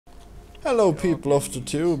Hello, people of the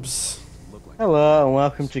tubes. Hello and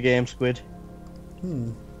welcome to Game Squid.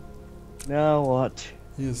 Hmm. Now what?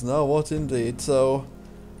 Yes, now what indeed. So,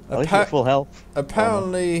 At least you're full health.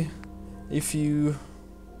 apparently, if you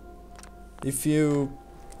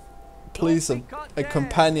please a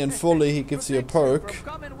companion fully, he gives you a perk.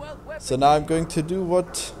 So now I'm going to do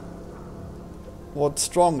what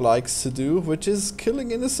Strong likes to do, which is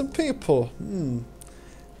killing innocent people.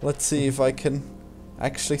 Let's see if I can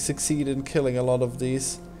actually succeed in killing a lot of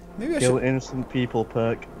these. Maybe I Kill should. innocent people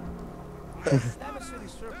perk.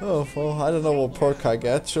 Oh, well, I don't know what perk I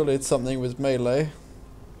get. Surely it's something with melee.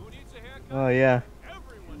 Oh yeah.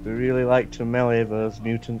 We really like to melee those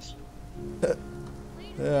mutants.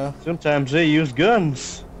 Yeah. Sometimes they use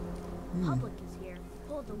guns. Public is here.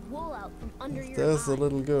 Pull the wool out from under your There's the eye.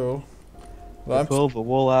 little girl. They Well, pull the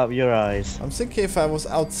wool out of your eyes. I'm thinking if I was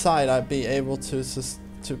outside, I'd be able to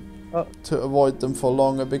avoid them for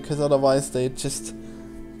longer, because otherwise they'd just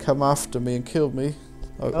come after me and kill me,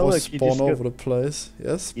 or look, you spawn over the place.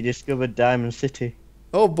 Yes. You discovered Diamond City.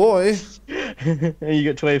 Oh boy, And you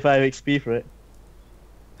get 25 XP for it.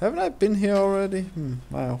 haven't I been here already?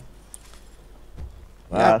 Wow.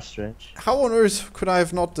 Yeah. That's strange. How on earth could I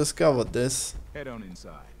have not discovered this? Head on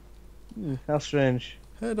inside. How strange.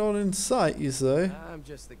 Head on inside, you say? I'm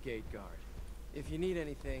just the gate guard. If you need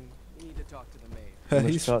anything, you need to talk to the maid. You must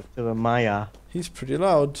he's talk to the Maya. pretty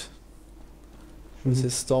loud. With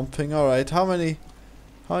his stomping. All right, how many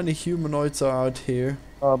humanoids are out here?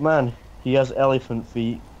 Oh man, he has elephant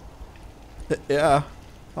feet. Yeah.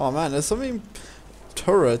 Oh man, there's so many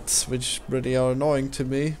turrets, which really are annoying to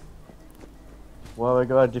me. Well, they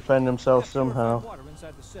gotta defend themselves somehow.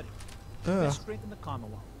 Yeah.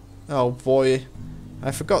 Oh boy,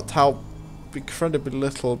 I forgot how incredibly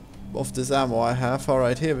little of this ammo I have.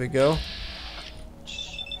 Alright, here we go.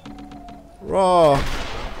 Raw!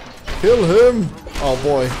 Kill him! Oh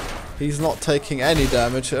boy, he's not taking any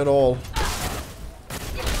damage at all.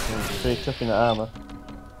 He's pretty tough in the armor.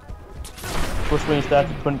 Plus when you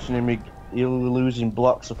started punching him, you're losing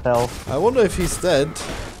blocks of health. I wonder if he's dead.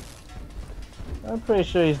 I'm pretty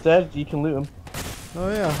sure he's dead. You can loot him. Oh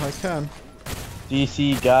yeah, I can.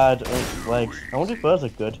 DC, guard, legs. I wonder if those are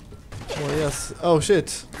good. Oh yes. Oh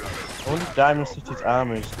shit. I wonder if Diamond City's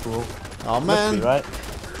armor is cool. Oh Must man. be, right?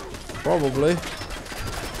 Probably.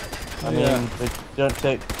 I mean, they don't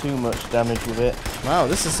take too much damage with it. Wow,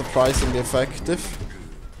 this is surprisingly effective.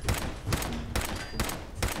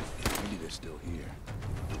 Maybe they're still here.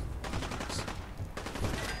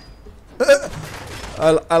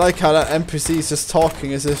 I like how that NPC is just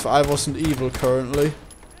talking as if I wasn't evil currently.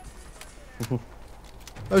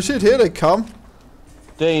 Oh shit, here they come.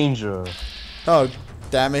 Danger. Oh,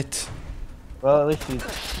 damn it. Well, at least he's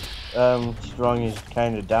Strong is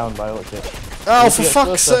kind of down by what it. Oh, for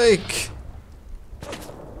fuck's sake!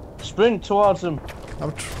 Sprint towards him.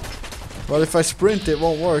 Well, if I sprint, it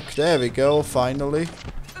won't work. There we go, finally.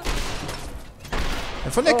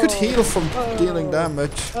 If only I could heal from dealing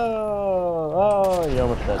damage. Oh, you're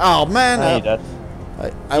almost dead. Oh man! Now you're dead.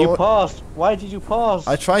 You paused. Why did you pause?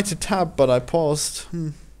 I tried to tab, but I paused.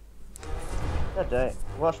 God damn it.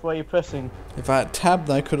 Watch where you're pressing. If I had tabbed,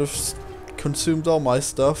 I could have consumed all my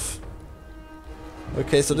stuff.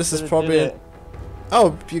 Okay, so this is probably...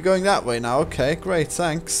 Oh, you're going that way now. Okay, great,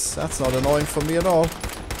 thanks. That's not annoying for me at all.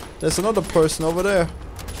 There's another person over there.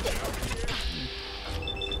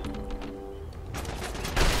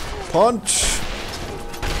 Punch!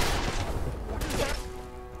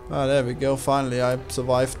 Ah, there we go. Finally, I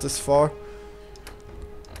survived this far.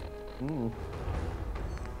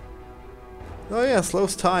 Oh yeah,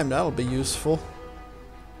 slows time. That'll be useful.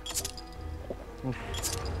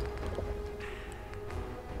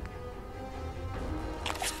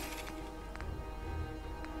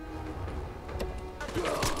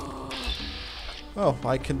 Oh,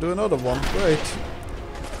 I can do another one. Great.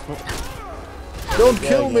 Don't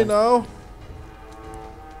kill me now.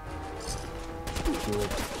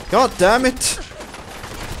 God damn it.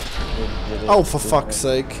 Oh, for fuck's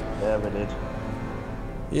sake. Yeah, we did.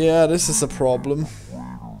 Yeah, this is a problem.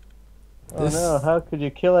 Oh no, how could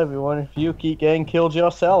you kill everyone if you keep getting killed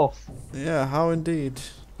yourself? Yeah, how indeed.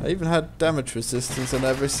 I even had damage resistance and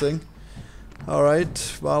everything.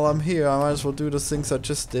 Alright, while I'm here, I might as well do the things I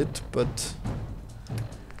just did, but...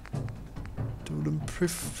 do them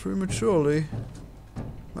prematurely.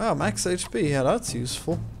 Wow, max HP, yeah, that's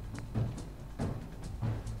useful.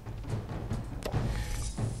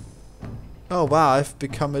 Oh wow, I've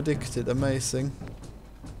become addicted, amazing.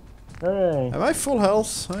 Hooray. Am I full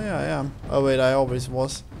health? Oh yeah, I am. Oh wait, I always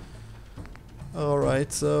was.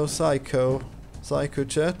 Alright, so Psycho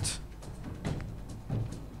chat.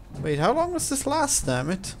 Wait, how long does this last, damn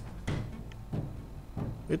it?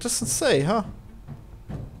 It doesn't say, huh?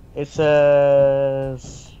 It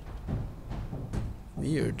says...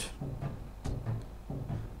 Weird.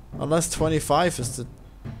 Unless 25 is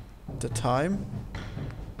the time.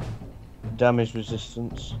 damage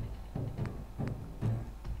resistance.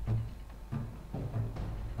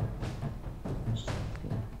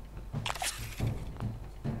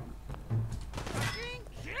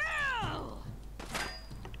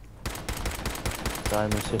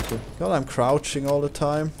 Diamond City. God, I'm crouching all the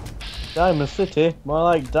time. Diamond City? More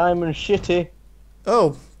like Diamond Shitty.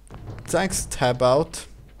 Oh, thanks, tab out.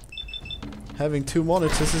 Having two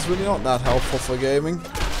monitors is really not that helpful for gaming.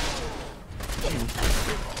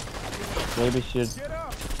 Maybe should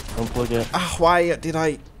unplug it. Ah, why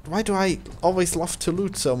do I always love to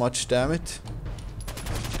loot so much, damn it?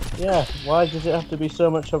 Yeah, why does it have to be so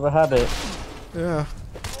much of a habit? Yeah.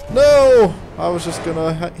 No! I was just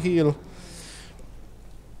gonna heal.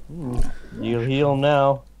 You'll heal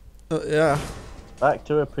now. Yeah. Back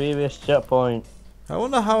to a previous checkpoint. I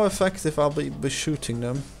wonder how effective I'll be shooting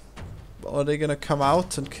them. Are they gonna come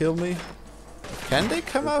out and kill me? Can they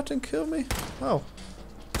come out and kill me? Oh.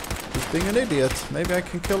 He's being an idiot. Maybe I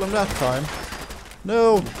can kill him that time.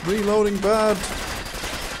 No! Reloading bad!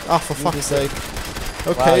 Ah, for fuck's sake.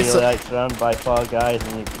 Wow, Okay, you're so... like surrounded by 4 guys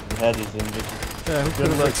and your head is injured. Yeah, who Good could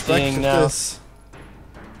have luck expected seeing now. this?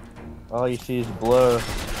 All you see is blur.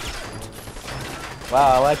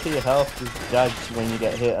 Wow, I like how your health is judged when you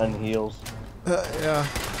get hit and heals. Yeah.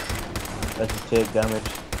 As you take damage.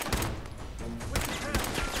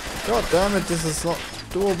 God damn it, this is not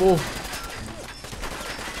doable.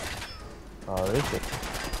 Or is it?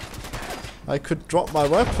 I could drop my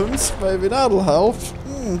weapons, maybe that'll help.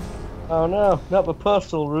 Oh no, not the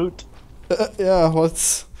postal route. Yeah,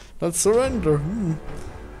 let's surrender.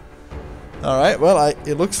 Alright, well,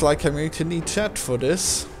 it looks like I'm going to need chat for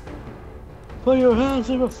this. Put your hands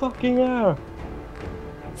in the fucking air!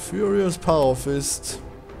 Furious Power Fist.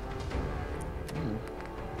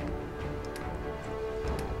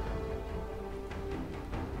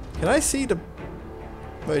 Can I see the...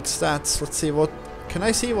 Wait, stats, let's see what... Can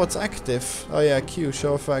I see what's active? Oh yeah, Q,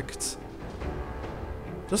 show effects.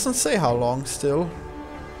 Doesn't say how long still.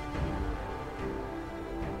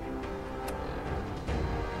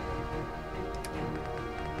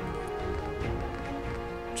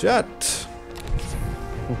 Jet.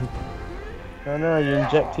 Oh no, you're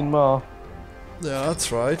injecting more. Yeah,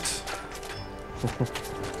 that's right.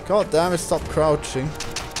 God damn it, stop crouching.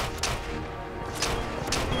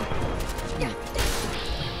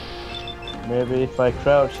 Maybe if I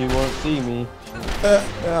crouch he won't see me.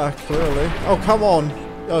 Yeah, clearly. Oh, come on.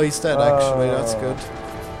 Oh, he's dead actually, that's good.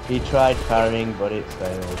 He tried parrying but it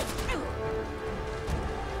failed.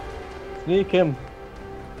 Sneak him!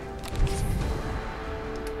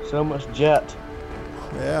 So much jet.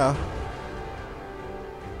 Yeah.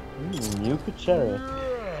 Yucca cherry.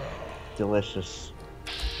 Delicious.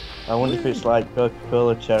 I wonder if it's like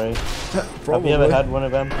Coca-Cola cherry. Probably. Have you ever had one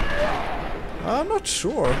of them? I'm not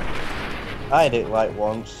sure. I had it like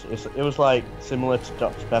once. It was like similar to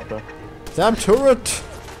Dr. Pepper. Damn turret!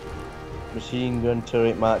 Machine gun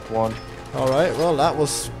turret Mark 1. Alright, well that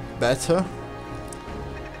was better.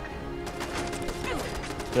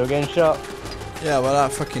 Still getting shot. Yeah, well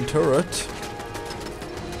that fucking turret.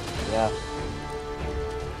 Yeah.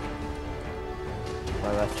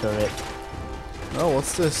 By that turret. Oh,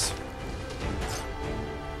 what's this?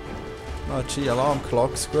 Oh gee, alarm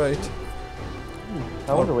clocks, great.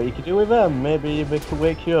 I wonder what you could do with them. Maybe they could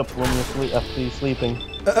wake you up when you're asleep after you're sleeping.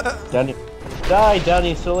 Danny. Die,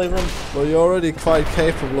 Danny Sullivan! Well, you're already quite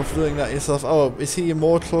capable of doing that yourself. Oh, is he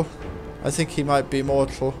immortal? I think he might be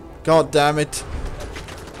immortal. God damn it.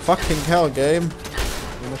 Fucking hell, game.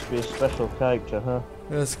 You must be a special character, huh?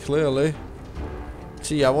 Yes, clearly.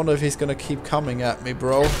 Gee, I wonder if he's gonna keep coming at me,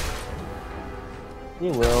 bro. He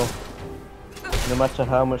will. No matter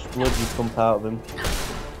how much blood you pump out of him.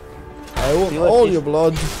 I want See, look, all your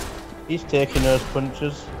blood. He's taking those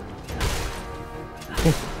punches.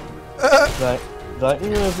 like,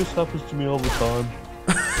 this happens to me all the time.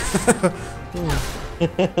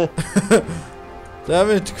 Damn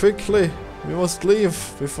it, quickly. We must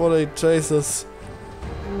leave before they chase us.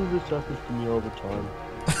 This happens to me all the time.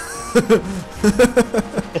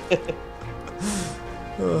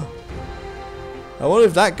 I wonder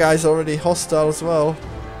if that guy's already hostile as well.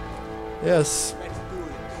 Yes.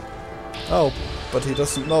 Oh, but he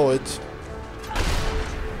doesn't know it.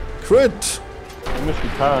 Crit! You must be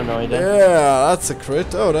paranoid, eh? Yeah, that's a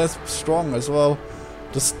crit. Oh, that's strong as well.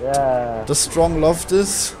 Yeah. Does strong love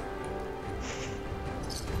this?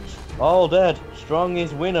 All dead. strong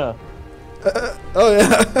is winner. Oh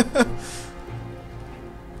yeah.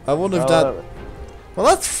 I wonder if that... Well,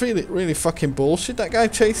 that's really fucking bullshit. That guy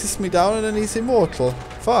chases me down and then he's immortal.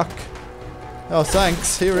 Fuck. Oh,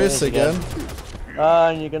 thanks. Here he is again. Ah,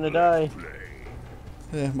 and you're gonna die.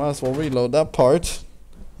 Yeah, might as well reload that part.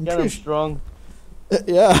 Get him strong.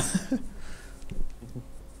 Yeah.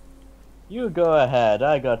 You go ahead.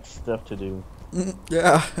 I got stuff to do.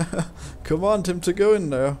 Yeah. Command him to go in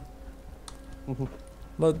there.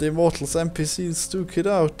 Let the Immortals NPCs duke it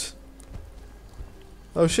out.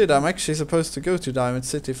 Oh shit, I'm actually supposed to go to Diamond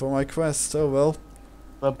City for my quest. Oh well.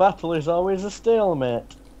 The battle is always a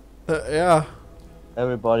stalemate. Yeah.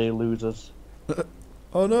 Everybody loses.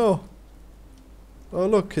 Oh no. Oh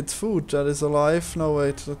look, it's food that is alive. No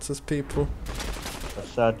wait, that's just people. A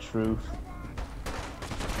sad truth.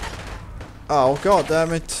 Oh god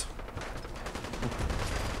damn it.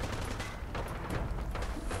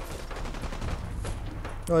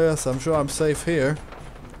 Oh yes, I'm sure I'm safe here.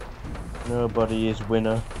 Nobody is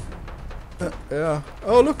winner. Yeah.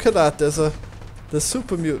 Oh look at that, there's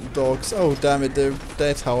super mutant dogs. Oh damn it, they're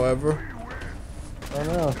dead however. I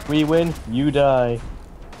know. We win, you die.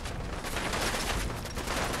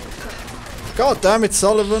 God damn it,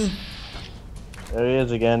 Sullivan. There he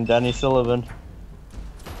is again, Danny Sullivan.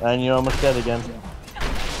 And you're almost dead again.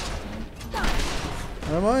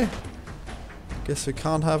 Am I? Guess we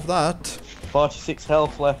can't have that. 46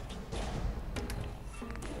 health left.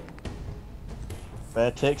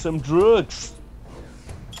 Better take some drugs.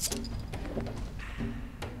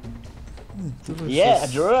 Yeah,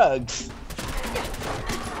 drugs.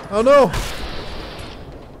 Oh no!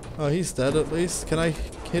 Oh, he's dead at least. Can I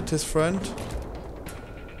hit his friend?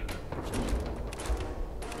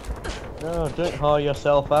 No, don't haul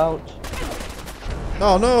yourself out.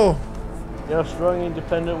 Oh no! You're a strong,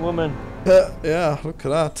 independent woman. Yeah, look at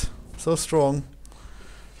that. So strong.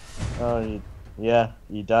 Oh, yeah,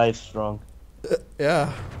 you died strong.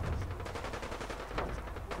 Yeah.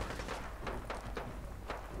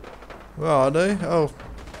 Where are they? Oh.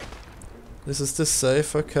 This is this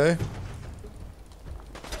safe, okay.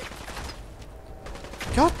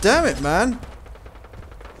 God damn it, man!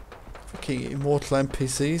 Fucking immortal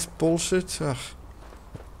NPCs, bullshit. Ugh.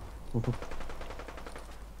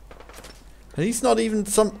 And he's not even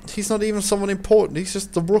someone important, he's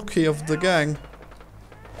just the rookie of the gang.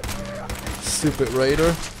 Stupid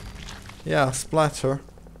raider. Yeah, splatter.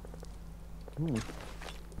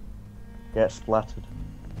 Get splattered.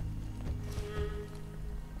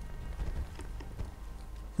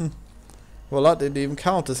 Well, that didn't even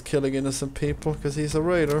count as killing innocent people, because he's a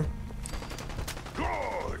raider.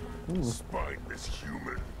 God, spineless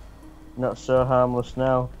human. Not so harmless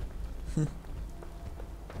now.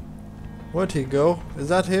 Where'd he go? Is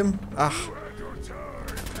that him? Ah.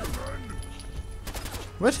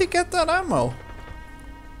 Where'd he get that ammo?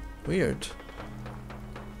 Weird.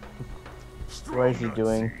 What is he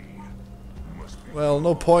doing? Well,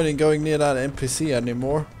 no point in going near that NPC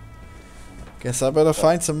anymore. Guess I better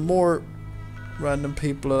find some more random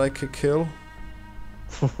people that I could kill.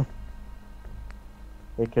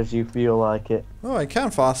 Because you feel like it. Oh, I can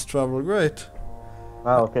fast travel, great.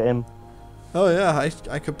 Wow, look at him. Oh yeah,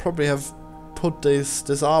 I could probably have put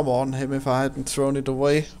this armor on him if I hadn't thrown it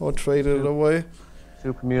away or traded it away.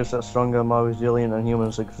 Super mutants are stronger, more resilient than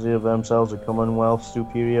humans that consider themselves a Commonwealth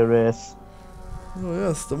superior race. Oh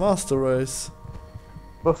yes, the master race.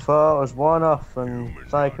 Buffalo has worn off and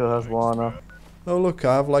Psycho has worn off. Oh look,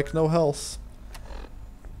 I have like no health.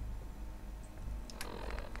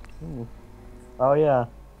 Oh yeah.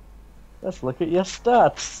 Let's look at your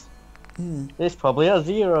stats. It's probably a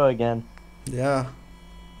 0 again. Yeah.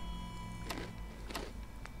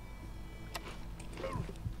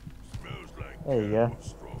 There you go.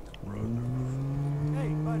 Hey,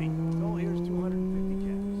 buddy. Toll here's 250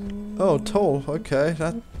 cans. Oh, toll. Okay,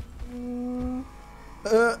 that.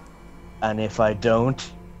 And if I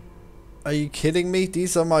don't? Are you kidding me?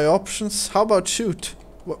 These are my options. How about shoot?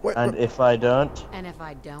 And if I don't? And if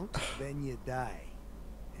I don't? Then you die.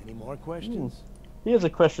 Any more questions? Here's a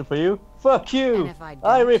question for you. Fuck you! And if I don't?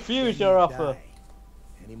 I refuse Then your you offer. die.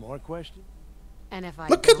 Any more questions? And if I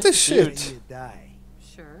Look don't? at this Then shit. you die.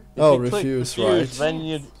 Sure. If Oh, you click refuse, refuse, right.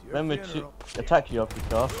 Then we attack you, of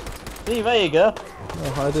course. See, there you go.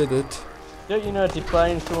 Oh, I did it. Don't you know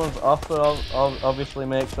declining someone's offer obviously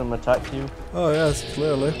makes them attack you? Oh yes,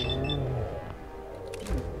 clearly.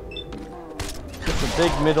 Just a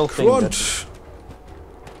big middle finger. Crunch.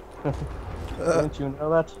 Don't you know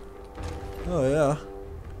that? Oh yeah.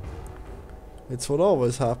 It's what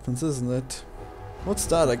always happens, isn't it? What's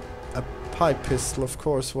that? A pipe pistol, of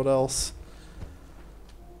course. What else?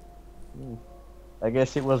 I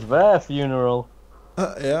guess it was their funeral.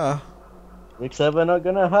 Yeah. Except we're not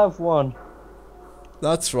gonna have one.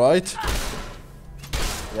 That's right.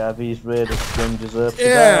 Yeah, these raiders scum deserve to die.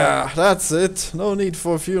 Yeah, that's it. No need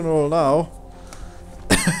for a funeral now.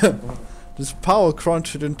 Just power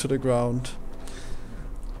crunch it into the ground.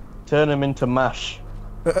 Turn them into mash.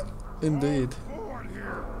 Indeed. Forward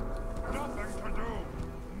here. Nothing to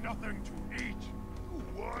do. Nothing to eat. You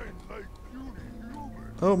whine like puny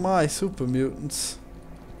humans. Oh my, super mutants.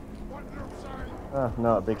 What you say? Ah,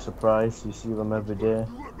 not a big surprise. You see them every day.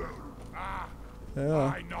 Do about it. Ah, Yeah.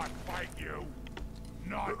 I not fight you.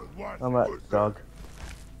 Not one. I'm a dog.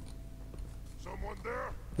 Someone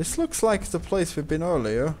there? This looks like the place we've been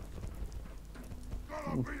earlier.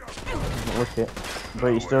 Gonna be a Look it. But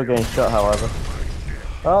you're still getting shot, however.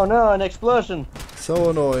 Oh no, an explosion! So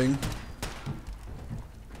annoying.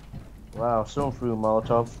 Wow, someone threw a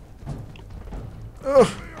Molotov. Ugh.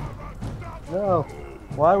 No.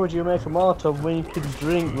 Why would you make a Molotov when you could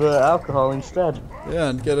drink the alcohol instead? Yeah,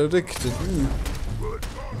 and get addicted.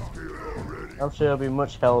 I'm sure it'll be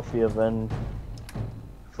much healthier than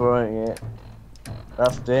throwing it.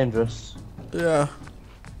 That's dangerous. Yeah.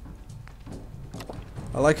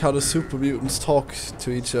 I like how the super mutants talk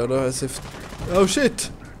to each other as if... Oh shit!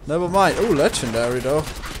 Never mind. Oh, legendary though.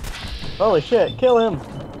 Holy shit, kill him!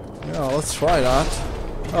 Yeah, let's try that.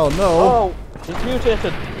 Oh no! Oh, he's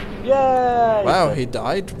mutated! Yay! Wow, he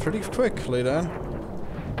died pretty quickly then.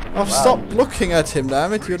 Oh, stop looking at him,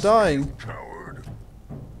 damn it! You're dying. coward.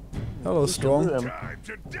 Hello, Strong. Shoot him. Time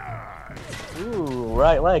to die. Ooh,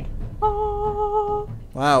 right leg. Ah.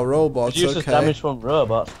 Wow, robots. Reduces Okay. damage from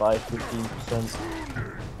robots by 15%.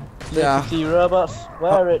 Yeah. See robots,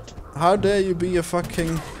 wear it. How dare you be a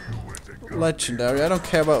fucking legendary? I don't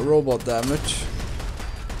care about robot damage.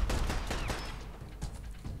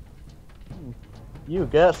 You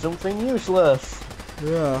get something useless.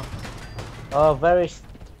 Yeah. Oh, very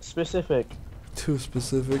specific. Too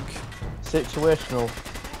specific. Situational.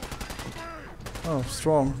 Oh,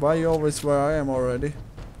 Strong. Why are you always where I am already?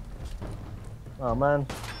 Oh man,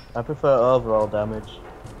 I prefer overall damage.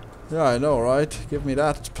 Yeah, I know, right? Give me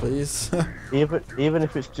that, please. Even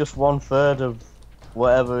if it's just 1/3 of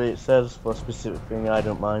whatever it says for a specific thing, I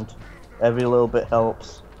don't mind. Every little bit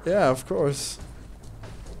helps. Yeah, of course.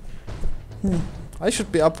 I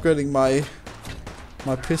should be upgrading my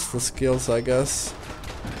pistol skills, I guess.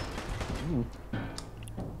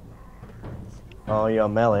 Oh, you're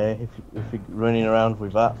melee if you're running around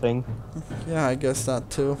with that thing. Yeah, I guess that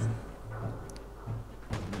too.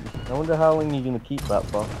 I wonder how long you're gonna keep that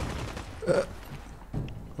for.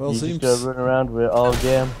 Well, You seems. just go run around with it all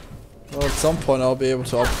game. Well, at some point I'll be able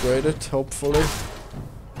to upgrade it, hopefully.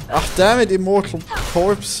 Ah, damn it, immortal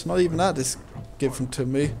corpse. Not even that is given to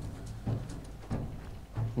me.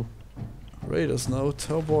 Raiders note.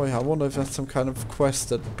 Oh boy, I wonder if that's some kind of quest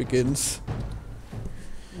that begins.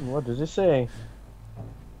 What does it say?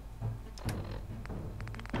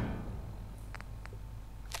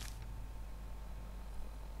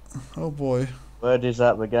 Oh boy. Word is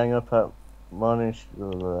that we're gang up at morning.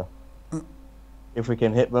 If we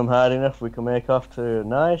can hit them hard enough, we can make off to a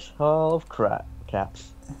nice haul of caps.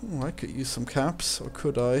 Oh, I could use some caps, or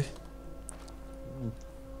could I?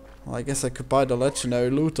 Well, I guess I could buy the legendary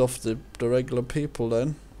loot off the regular people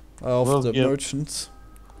then. Off Well, the yeah. merchants.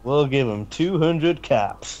 We'll give them 200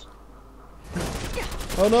 caps.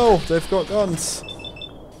 Oh no, they've got guns.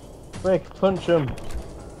 Quick, punch them.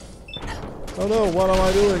 Oh no, what am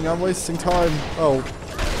I doing? I'm wasting time. Oh,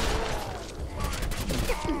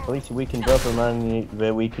 At least we can drop them and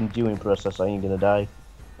the weakened viewing process. I ain't gonna die.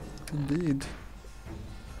 indeed.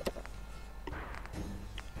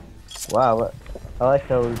 Wow, I like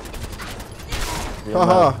how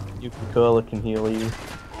Haha. Coca-Cola can heal you.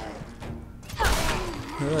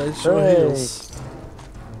 Yeah, it sure Hooray. heals.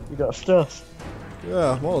 You got stuff.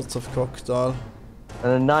 Yeah, Molotov crocodile.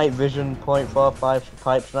 And a night vision .45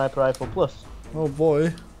 pipe sniper rifle plus. Oh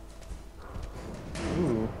boy.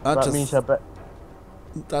 Ooh, That that just- means I bet.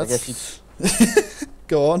 That's.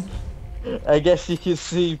 Go on. I guess you can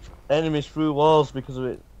see enemies through walls because of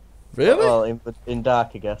it. Really? Well, in dark,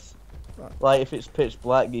 I guess. Like if it's pitch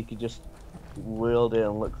black, you could just wield it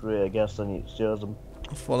and look through it. I guess, and it shows them.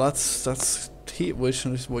 Well, that's heat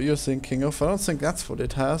vision is what you're thinking of. I don't think that's what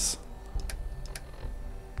it has.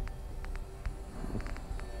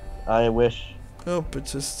 I wish. Oh, but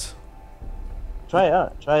just. Try it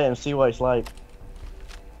out. Try it and see what it's like.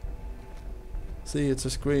 See, it's a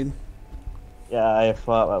screen. Yeah, I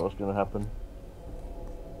thought that was gonna happen.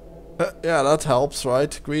 Yeah, that helps,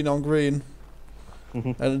 right? Green on green.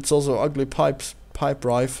 And it's also ugly pipe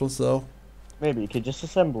rifles, though. Maybe you could just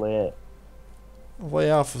assemble it.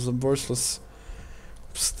 way off of some worthless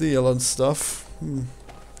steel and stuff.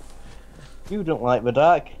 You don't like the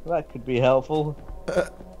dark. That could be helpful.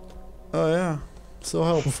 Oh yeah, so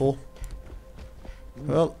helpful.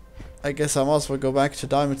 Well, I guess I might as well go back to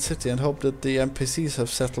Diamond City and hope that the NPCs have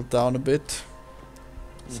settled down a bit.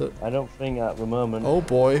 So I don't think at the moment. oh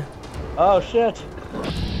boy. Oh shit!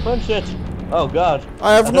 Punch it! Oh god.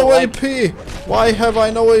 I have no don't AP! Why have I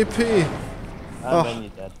no AP? And then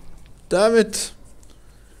you're dead. Damn it!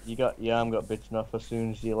 Your arm got bitten off as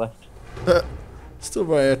soon as you left. Still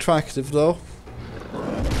very attractive though.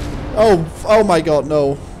 Oh my god,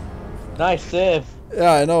 no. Nice save.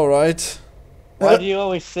 Yeah, I know, right? Why do you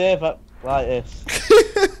always save up like this?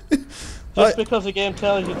 Just because the game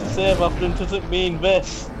tells you to save often doesn't mean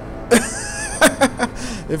this.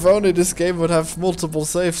 If only this game would have multiple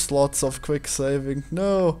save slots of quick saving.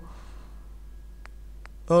 No.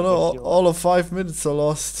 Oh no, all of 5 minutes are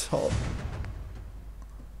lost. Oh.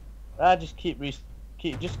 Just keep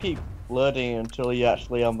loading until you're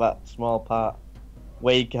actually on that small part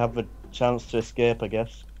where you can have a chance to escape, I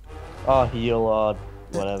guess. Or heal or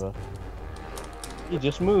whatever. You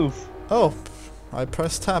just move. Oh, I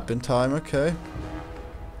pressed tap in time, okay.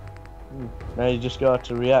 Now you just got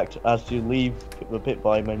to react as you leave the pit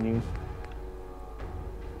boy menu.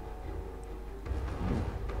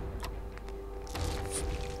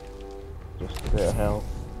 Just a bit of health.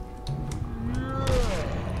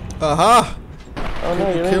 Aha! Oh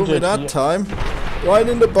no, you're Killed me injured. that time. Right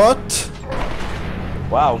in the butt.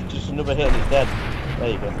 Wow, just another hit and he's dead.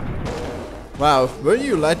 There you go. Wow, were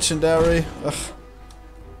you legendary? Ugh.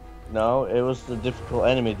 No, it was the difficult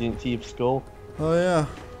enemy, didn't see his skull. Oh yeah.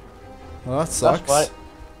 Well, that sucks.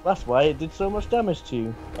 That's why it did so much damage to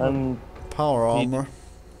you. And Power armor.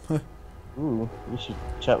 ooh, you should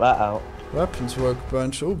check that out. Weapons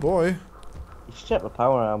workbench. Oh boy. You should check the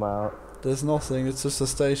power armor out. There's nothing, it's just a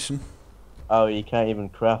station. Oh, you can't even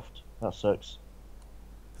craft. That sucks.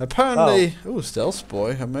 Apparently, ooh, stealth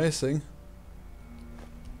boy, amazing.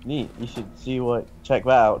 Neat. You should check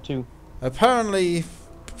that out too. Apparently,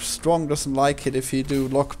 Strong doesn't like it if you do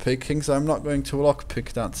lockpicking, so I'm not going to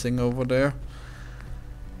lockpick that thing over there.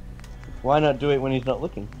 Why not do it when he's not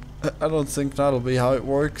looking? I don't think that'll be how it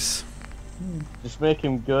works. Just make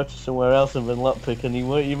him go to somewhere else and then lockpick, and he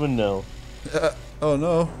won't even know. Oh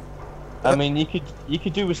no. I mean, you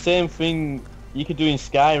could do the same thing you could do in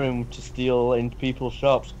Skyrim to steal into people's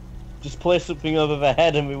shops. Just place something over their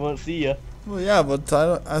head and we won't see you. Well, yeah, but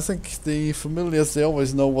I think the familiars, they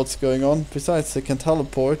always know what's going on. Besides, they can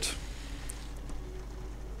teleport.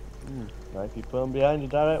 Like if you put them behind a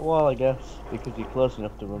direct wall, I guess, because you're close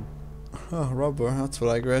enough to them. Oh, rubber, that's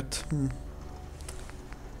what I get.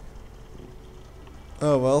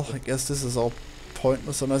 Oh well, I guess this is all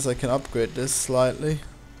pointless unless I can upgrade this slightly.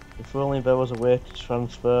 If only there was a way to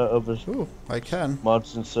transfer other Ooh, I can.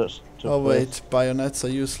 mods and such to Oh place. wait, bayonets are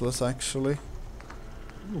useless actually.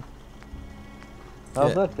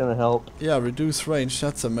 How's that gonna help? Yeah, reduce range,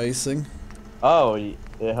 that's amazing. Oh,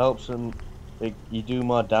 it helps them. You do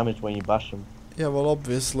more damage when you bash them. Yeah, well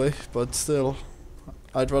obviously, but still.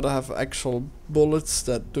 I'd rather have actual bullets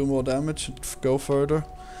that do more damage and go further.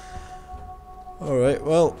 Alright,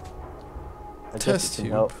 well, test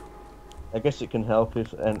tube. Help. I guess it can help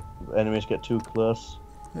if enemies get too close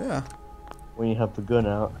Yeah, when you have the gun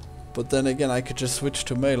out. but then again I could just switch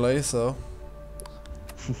to melee, so...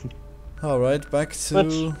 Alright, back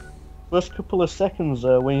to... First couple of seconds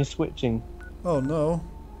when you're switching. Oh no.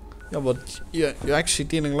 Yeah, but you're actually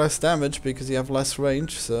dealing less damage because you have less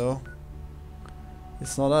range, so...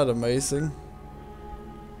 It's not that amazing.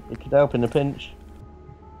 It could help in a pinch.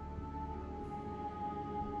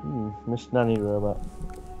 Miss Nanny robot.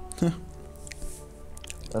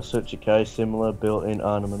 As such, it carries similar built-in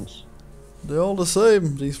ornaments. They're all the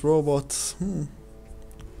same, these robots.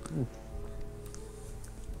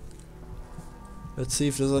 Let's see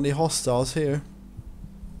if there's any hostiles here.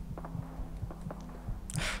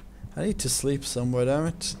 I need to sleep somewhere, damn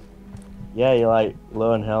it. Yeah, you're like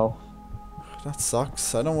low in health. That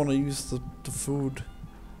sucks. I don't want to use the food.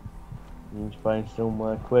 You need to find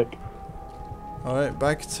somewhere quick. Alright,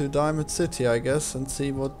 back to Diamond City, I guess, and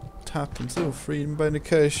see what happens. Oh, free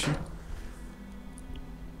medication.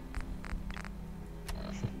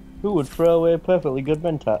 Who would throw away perfectly good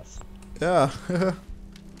mentats? Yeah.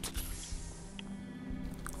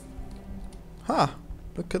 Ha!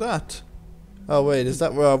 Look at that. Oh wait, is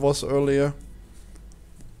that where I was earlier?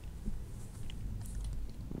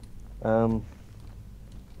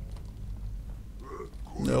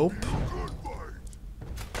 Nope.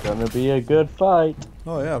 Gonna be a good fight.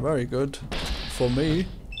 Oh yeah, very good. For me.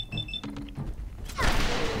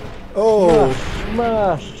 Oh!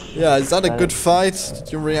 Smash! Yeah, is that a good fight?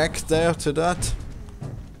 Did you react there to that?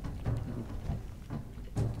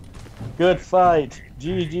 Good fight!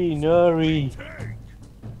 GG, Nuri!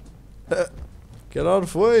 Get out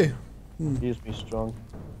of the way. Excuse me, strong.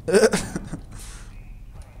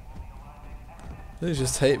 They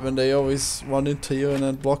just hate when they always run into you and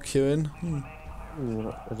then block you in.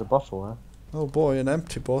 Ooh, there's a bottle there. Oh boy, an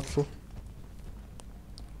empty bottle.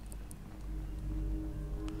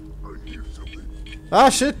 I hear something. Ah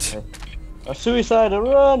shit! A suicide,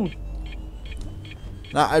 run!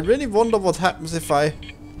 Now I really wonder what happens if I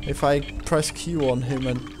press Q on him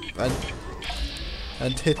and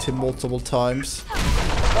hit him multiple times.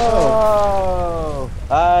 Oh!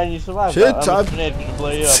 And you survived Shit, that. I'm grenade to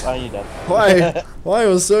blow you up and you're dead. Why? Why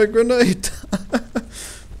was there a grenade?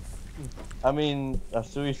 I mean, a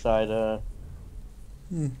suicide, of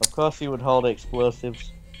course he would hold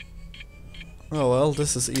explosives. Oh well,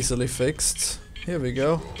 this is easily fixed. Here we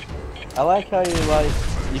go. I like how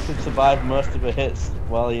you can survive most of the hits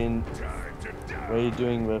while you're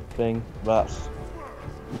doing the thing. That's...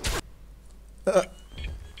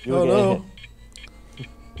 You were Oh getting no. hit.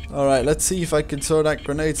 Alright, let's see if I can throw that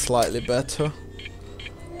grenade slightly better.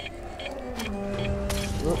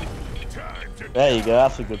 There you go,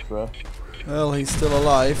 that's a good throw. Well, he's still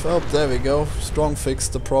alive. Oh, there we go. Strong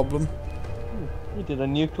fixed the problem. You did a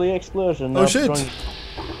nuclear explosion. Oh Now shit!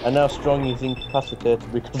 And now Strong is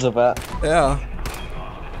incapacitated because of that. Yeah.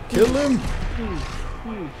 Kill him!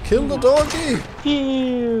 Kill the doggy!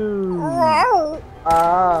 Phew!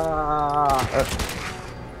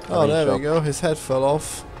 Oh, there we go. His head fell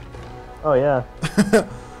off. Oh yeah.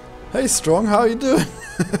 Hey, Strong, how you doing?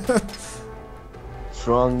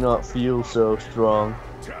 Strong not feel so strong.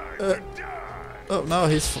 Oh, no,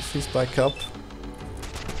 he's back up.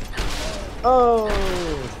 Oh!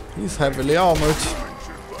 He's heavily armored.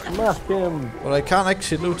 Smash him! But I can't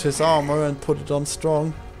actually loot his armor and put it on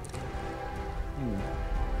Strong.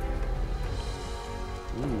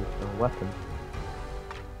 Ooh, a weapon.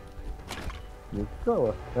 You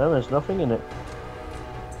go. No, there's nothing in it.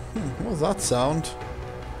 What was that sound?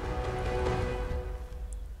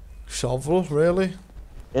 Shovel, really?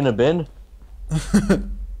 In a bin.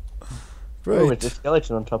 Great. Oh, with a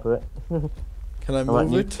skeleton on top of it. Can I like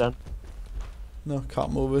move it? Newton. No,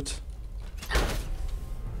 can't move it.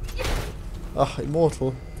 Ah,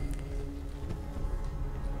 immortal.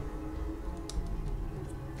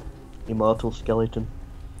 Immortal skeleton.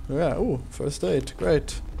 Yeah, ooh, first aid,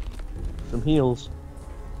 great. Some heals.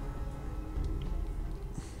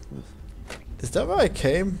 Is that where I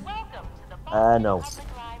came? No.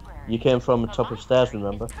 You came from the top of stairs,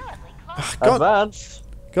 remember? God, Advance!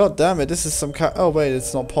 God damn it, this is some kind. Oh wait,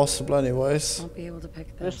 it's not possible anyways. Won't be able to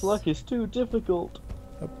pick this. This luck is too difficult.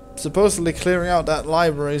 Supposedly clearing out that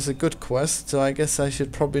library is a good quest, so I guess I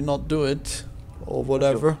should probably not do it. Or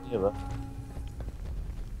whatever.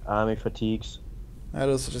 Army fatigues.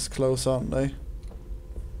 Those are just close, aren't they?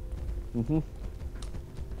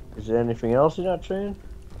 Is there anything else in that train?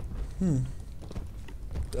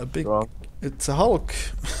 A big... Wrong. It's a Hulk.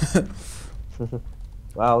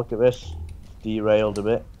 Wow, look at this. Derailed a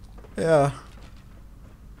bit. Yeah.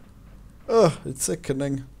 Ugh, it's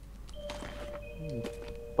sickening.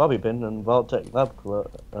 Bobby bin and Vault-Tec lab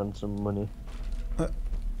coat and some money.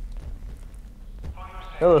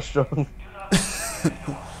 Hello, Strong.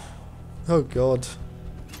 Oh god.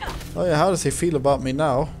 Oh yeah, how does he feel about me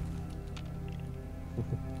now?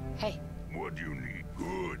 Hey, What do you need?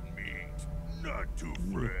 Good meat. Not too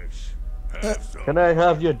fresh. Have some Can I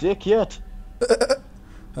have your dick yet?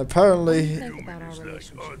 Apparently, think about our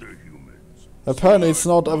relationship. other humans. apparently it's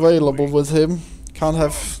not available with him. Can't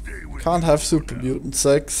have super mutant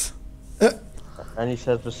sex. And he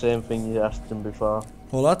says the same thing you asked him before.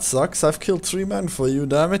 Well, that sucks. I've killed 3 men for you,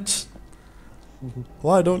 damn it.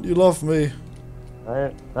 Why don't you love me?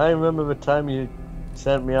 I remember the time you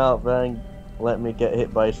sent me out there and let me get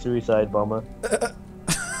hit by a suicide bomber.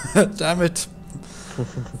 Damn it.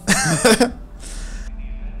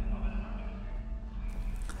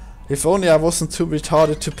 If only I wasn't too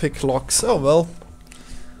retarded to pick locks. Oh well.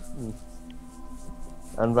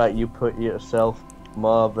 And that you put yourself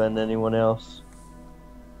more than anyone else.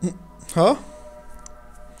 Huh?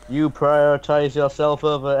 You prioritize yourself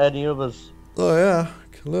over any others. Oh yeah,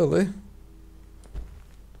 clearly.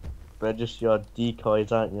 They're just your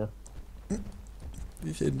decoys, aren't you?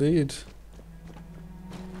 Indeed.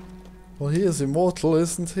 Well, he is immortal,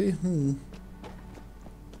 isn't he?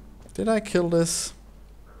 Did I kill this?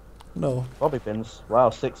 No. Bobby pins. Wow,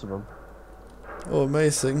 6 of them. Oh,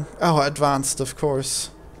 amazing. Oh, advanced, of course.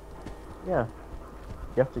 Yeah.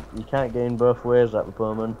 You can't gain both ways at the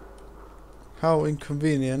moment. How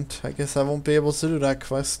inconvenient. I guess I won't be able to do that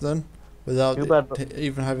quest then. Without Too bad,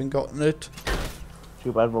 even having gotten it.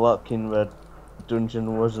 Too bad the lock in the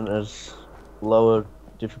dungeon wasn't as lower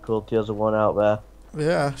difficulty as the one out there.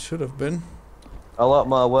 Yeah, should have been. A lot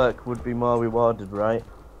more work would be more rewarded, right?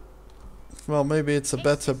 Well, maybe it's a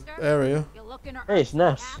better area. Hey, it's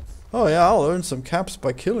Ness. Oh yeah, I'll earn some caps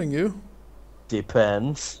by killing you.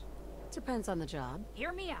 Depends. Depends on the job.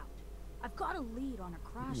 Hear me out. I've got a lead on a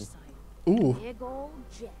crash site. Ooh. Big old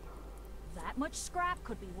jet. That much scrap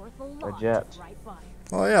could be worth a lot jet. to the right buyer.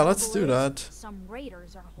 Oh yeah, let's do that. Some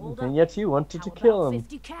raiders are holed And up. yet you wanted to How kill about him.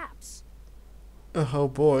 50 caps. Oh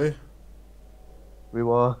boy.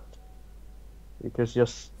 Reward. Because you're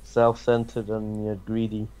self-centered and you're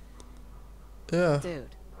greedy. Yeah.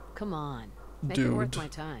 Dude, come on. Make it worth my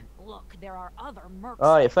time. Look, there are other mercs.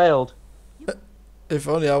 Oh, it failed. If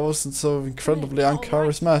only I wasn't so incredibly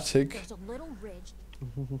uncharismatic. There's a little ridge.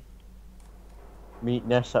 Meet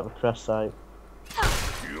Ness at the crash site.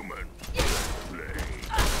 Human.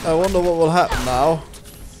 I wonder what will happen now.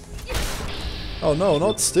 Oh no,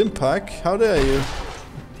 not Stimpack. How dare you?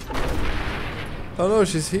 Oh no,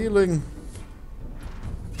 she's healing.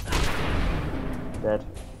 Dead.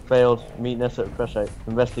 Failed. Meet Ness at the crash site.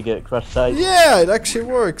 Investigate crash site. Yeah, it actually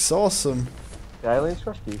works. Awesome. Skyline's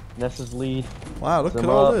rescue. Ness's lead. Wow, look Some at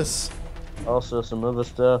all more. this. Also some other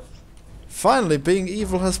stuff. Finally, being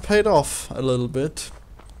evil has paid off a little bit.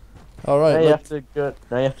 Now Alright, you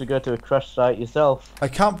have to go to a crash site yourself. I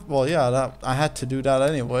can't. Well, yeah, I had to do that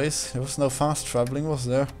anyways. There was no fast traveling, was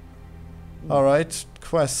there? Alright,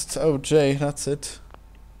 quest. Oh, J, that's it.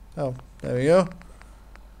 Oh, there we go.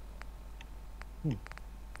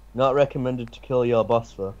 Not recommended to kill your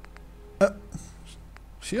boss though.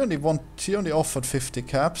 She only offered 50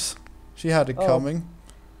 caps. She had it Oh. coming.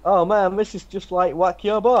 Oh man, this is just like whack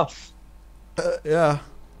your boss. Yeah.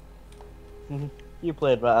 You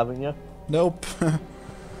played that, haven't you? Nope.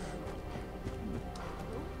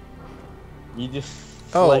 You just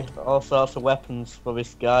Oh. select all sorts of weapons for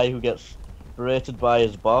this guy who gets berated by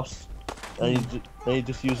his boss, and he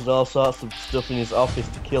just uses all sorts of stuff in his office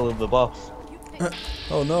to kill the boss.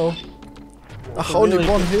 Oh no. It's Only really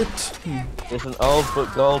one good- hit. It's an old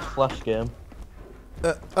but gold flash game.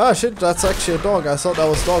 Ah shit, that's actually a dog. I thought that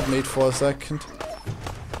was dog meat for a second.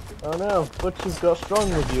 Oh no, Butcher's got strong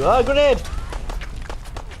with you. Ah, grenade!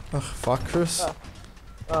 Ugh, fuckers.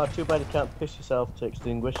 Oh, too bad you can't piss yourself to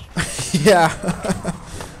extinguish. Yeah.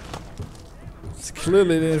 It's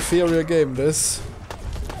clearly an inferior game, this.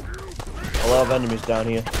 A lot of enemies down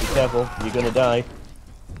here. Be careful, you're gonna die.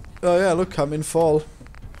 Oh yeah, look, I'm in fall.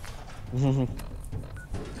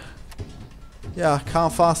 Yeah,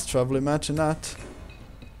 can't fast travel, imagine that.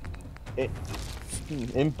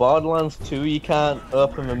 In Borderlands 2, you can't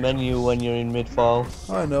open the menu when you're in mid-fall.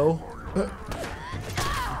 I know.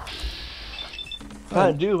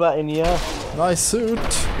 Can't do that in the air. Nice suit.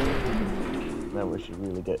 Man, we should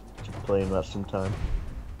really get to playing that sometime.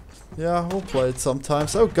 Yeah, we'll play it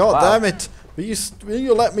sometimes. Oh god Wow. damn it! Will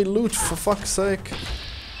you let me loot for fuck's sake?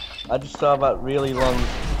 I just saw that really long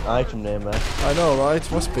item name there. I know, right?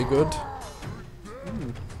 Must be good.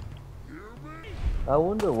 I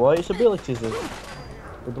wonder what its abilities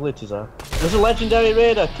are. There's a legendary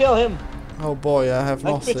raider. Kill him. Oh boy, I have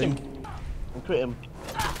And crit nothing. him. And crit him.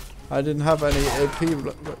 I didn't have any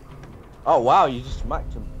AP. Oh wow, you just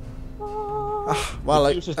smacked him. Well,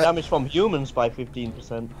 Reduces damage from humans by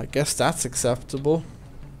 15%. I guess that's acceptable.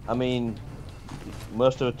 I mean,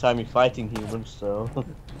 most of the time you're fighting humans, so.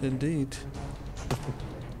 Indeed.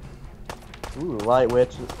 Ooh,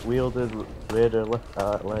 lightweight wielded raider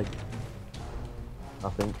leg. I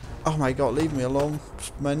think. Oh my god, leave me alone,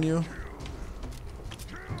 menu.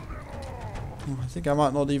 I think I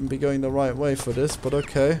might not even be going the right way for this, but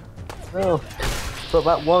okay. No. But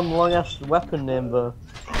that one long ass weapon name though.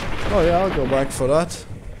 Oh yeah, I'll go back for that.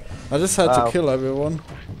 I just had Wow. to kill everyone.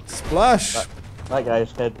 Splash! That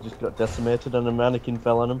guy's head just got decimated and a mannequin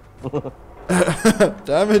fell on him.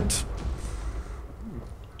 Damn it!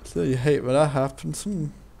 So you hate when that happens.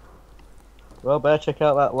 Well, better check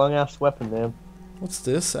out that long ass weapon name. What's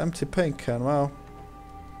this? Empty paint can, wow.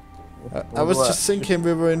 I Wonder was what- just thinking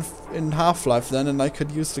we were in Half-Life then and I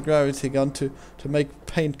could use the gravity gun to make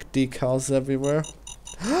paint decals everywhere.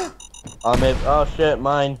 Oh shit,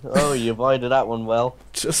 mine. Oh, you avoided that one well.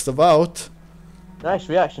 Just about. Nice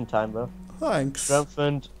reaction time though. Thanks.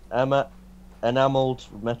 Strengthened, enameled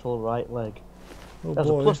metal right leg. Oh There's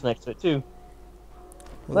a boy. plus next to it too.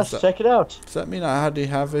 What Let's does that- check it out. Does that mean I already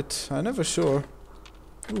have it? I'm never sure.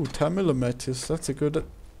 Ooh, 10mm. That's a good...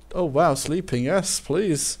 Oh wow, sleeping. Yes,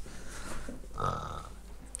 please.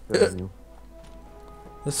 Good on you.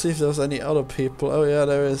 Let's see if there's any other people. Oh yeah,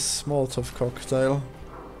 there is Molotov cocktail.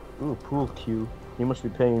 Ooh, pool cue. He must be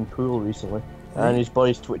playing pool recently. And his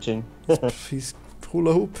body's twitching. He's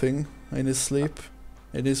hula hooping in his sleep.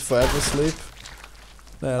 In his forever sleep.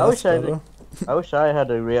 Yeah, I that's better. I wish I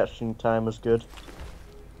had a reaction time as good.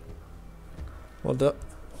 Well,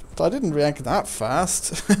 I didn't react that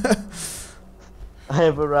fast. I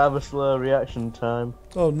have a rather slow reaction time.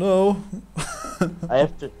 Oh no. I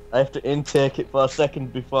have to intake it for a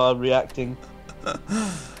second before reacting.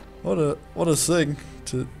 What a thing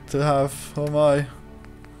to have. Oh my.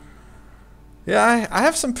 Yeah, I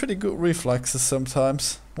have some pretty good reflexes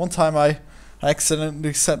sometimes. One time I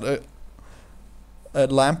accidentally set a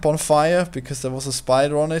lamp on fire because there was a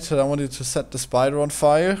spider on it and I wanted to set the spider on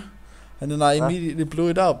fire, and then I immediately blew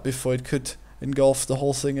it out before it could engulf the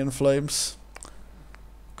whole thing in flames.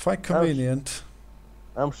 Quite convenient.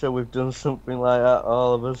 I'm sure we've done something like that,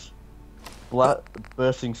 all of us.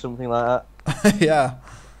 Bursting something like that. Yeah.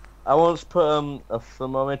 I once put a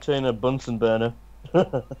thermometer in a Bunsen burner.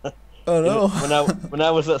 Oh no. when I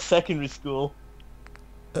was at secondary school.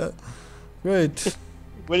 Great.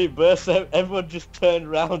 When it burst out, everyone just turned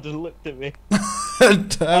around and looked at me.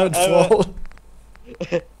 Damn fall.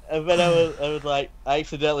 And then I was like, I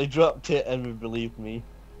accidentally dropped it and they believed me.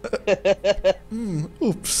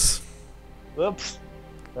 Oops. Whoops.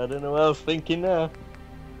 I don't know what I was thinking now.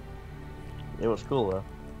 It was cool though.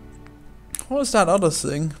 What was that other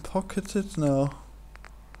thing? Pocketed? No.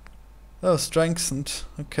 Oh, strengthened.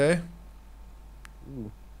 Okay.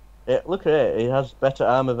 Look at it. It has better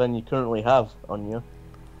armor than you currently have on you.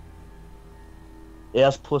 It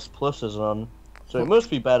has pluses on, so it must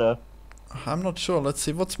be better. I'm not sure. Let's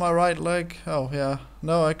see. What's my right leg? Oh, yeah.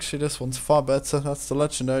 No, actually, this one's far better. That's the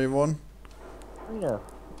legendary one. Yeah.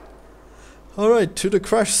 Alright, to the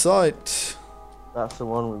crash site. That's the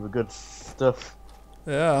one with the good stuff.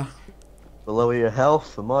 Yeah. The lower your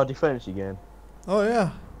health, the more defense you gain. Oh,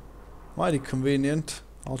 yeah. Mighty convenient.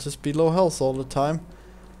 I'll just be low health all the time.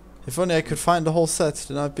 If only I could find the whole set,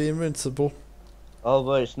 then I'd be invincible.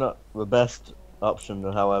 Although it's not the best option,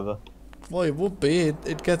 however. Well, it would be.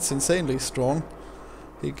 It gets insanely strong.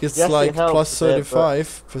 It gets Yes, like it helps plus a bit,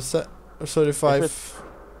 35%. 35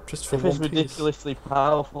 just for If one it's piece. ridiculously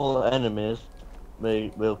powerful enemies,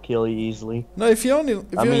 they will kill you easily. No, if you only I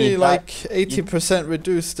mean, only like 80%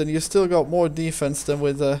 reduced, then you still got more defense than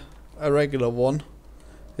with a regular one.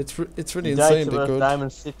 It's really You die to insanely those good.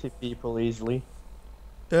 Diamond City people easily.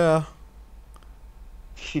 Yeah.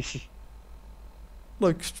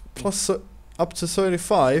 Look, plus up to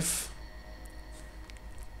 35.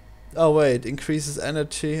 Oh wait, increases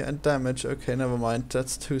energy and damage. Okay, never mind.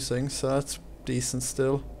 That's two things, so that's decent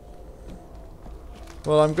still.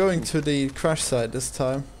 Well, I'm going to the crash site this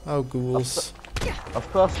time. Oh, ghouls. Of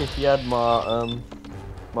course, if you had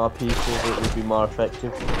more people, it would be more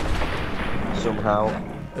effective. Somehow.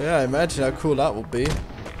 Yeah, imagine how cool that would be.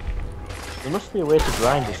 There must be a way to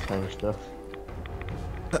grind this kind of stuff.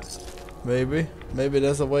 Maybe. Maybe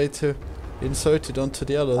there's a way to insert it onto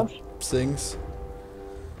the other things.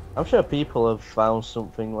 I'm sure people have found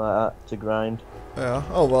something like that to grind. Yeah.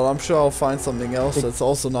 Oh well, I'm sure I'll find something else that's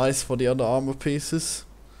also nice for the other armor pieces.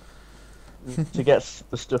 To get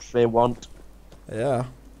the stuff they want. Yeah.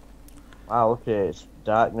 Wow, okay, it's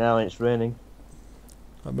dark now and it's raining.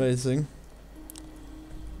 Amazing.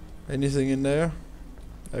 Anything in there?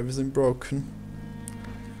 Everything broken.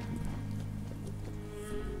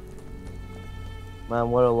 Man,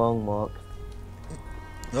 what a long walk.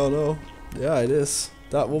 Oh no. Yeah, it is.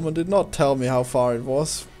 That woman did not tell me how far it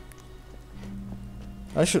was.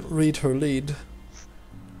 I should read her lead.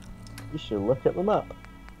 You should look at the map.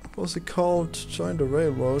 What's it called? Join the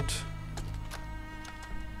railroad.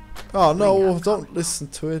 Oh no, don't listen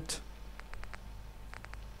to it.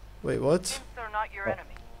 Wait, what? They're not your enemy.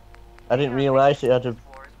 I didn't realise it had a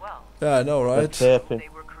Yeah, I know, right? tape in. They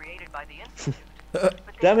were created by the Institute.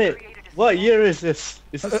 Damn it! What year is this?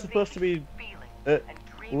 Is this supposed to be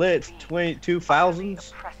late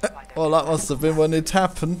 2000s? Well, that must have been when it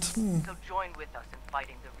happened. So join with us in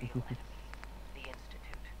fighting the real enemy, the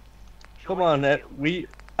Institute. Come on,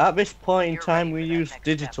 at this point in time we use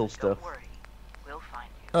digital stuff. We'll find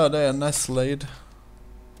you. Oh, there, Nestlade.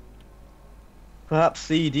 Perhaps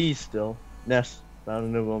CDs still. Ness, found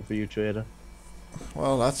another one for you, trader.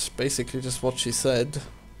 Well, that's basically just what she said.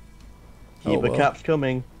 Keep the caps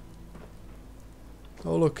coming.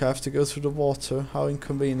 Oh look, I have to go through the water. How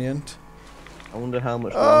inconvenient. I wonder how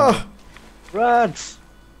much Ah! longer. Rats!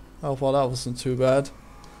 Oh well, that wasn't too bad.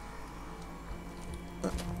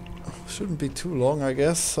 Shouldn't be too long, I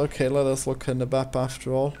guess. Okay, let us look in the map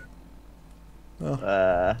after all.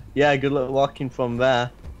 Yeah, good luck walking from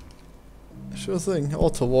there. Sure thing.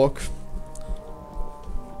 Auto walk.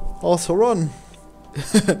 Auto run.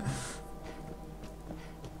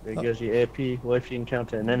 It gives you AP. What if you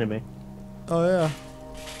encounter an enemy? Oh yeah.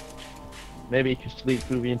 Maybe you can sleep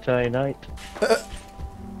through the entire night.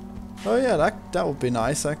 Oh yeah, that would be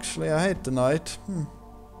nice actually. I hate the night.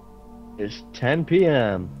 It's 10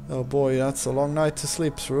 p.m. Oh boy, that's a long night to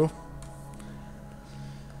sleep through.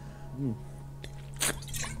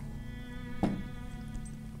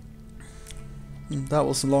 That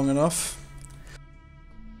wasn't long enough.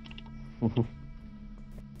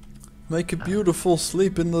 Make it beautiful.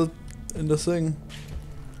 Sleep in the thing.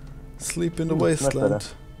 Sleep in the wasteland.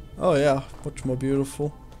 Oh yeah, much more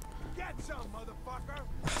beautiful. Get some,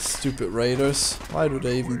 motherfucker! Stupid raiders. Why do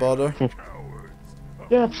they even bother?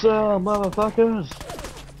 Get some, motherfuckers!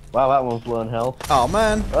 Wow, that one's low on health. Oh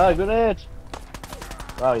man. Ah, grenade!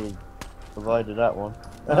 Wow, you avoided that one.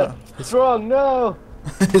 Ah, Strong, no!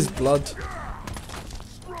 his blood.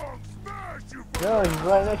 No, he's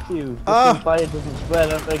right next to you. Ah. Fire doesn't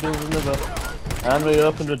spread, I think there's another. And we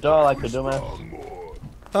opened the door like a dumbass.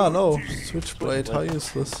 Oh no, switchblade, how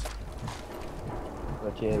useless.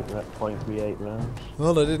 38.38 rounds.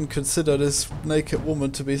 Well, I didn't consider this naked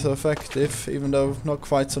woman to be so effective, even though not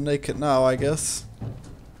quite so naked now, I guess.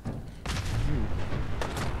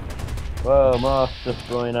 Whoa, more stuff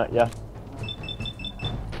throwing at ya.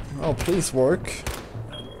 Oh, please work.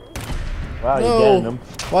 Wow, No. you're getting them.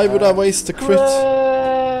 Why would I waste a crit?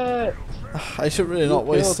 Crit! I should really not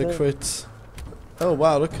waste a killed crit. Oh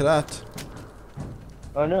wow, look at that.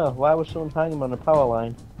 Oh no, why was someone hanging on the power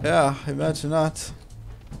line? Yeah, imagine that.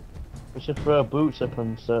 We should throw boots up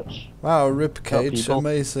and such. Wow, rib cage, people.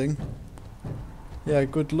 amazing. Yeah,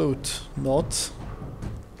 good loot. Not.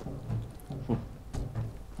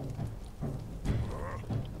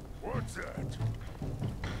 What's that?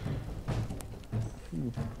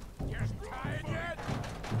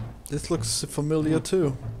 This looks familiar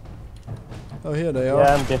too. Oh, here they Yeah, are.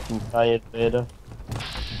 I'm getting tired, Vader.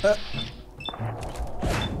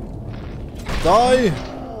 Die!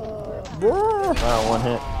 Brrr. Wow, one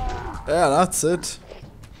hit. Yeah, that's it.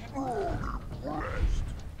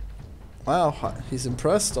 Wow, he's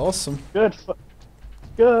impressed. Awesome.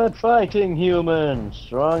 Good fighting, human.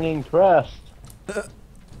 Strong, impressed.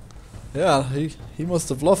 Yeah, he must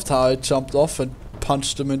have loved how I jumped off and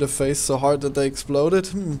punched them in the face so hard that they exploded.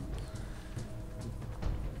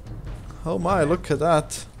 Oh my, look at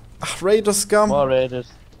that. Ah, Raider scum! More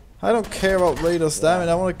raiders. I don't care about raiders, damn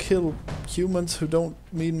it. I want to kill humans who don't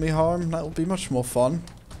mean me harm. That would be much more fun.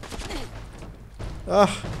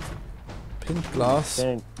 Ah, pink glass.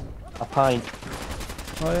 Getting a pint.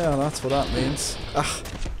 Oh yeah, that's what that means. Ah,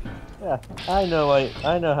 Yeah, I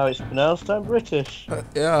know how it's pronounced. I'm British.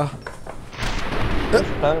 yeah.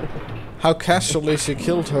 How casually she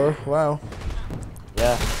killed her. Wow.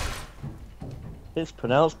 Yeah. It's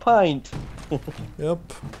pronounced pint. Yep.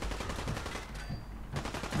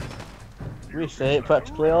 We say it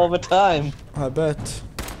practically all the time. I bet.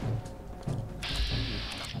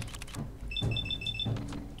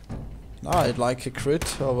 I'd like a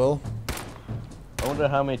crit. Oh well. I wonder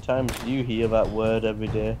how many times you hear that word every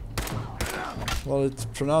day. Well, it's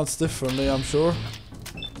pronounced differently, I'm sure.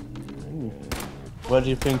 Where do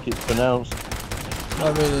you think it's pronounced?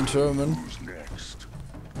 I mean in German.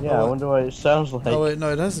 Yeah, I wonder what it sounds like. Oh wait,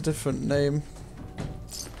 no, it has a different name.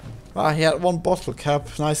 Ah, he had one bottle cap.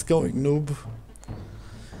 Nice going, noob.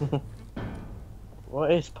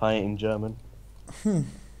 What is pint in German? I'm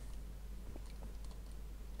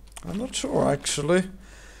not sure, actually.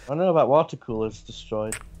 I know about water coolers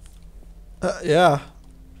destroyed. Yeah.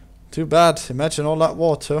 Too bad. Imagine all that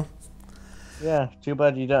water. Yeah, too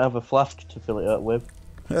bad you don't have a flask to fill it up with.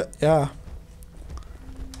 Yeah.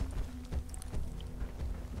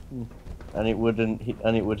 And it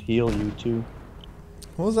would heal you too.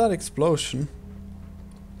 What was that explosion?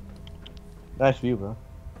 Nice view, bro.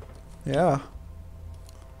 Yeah.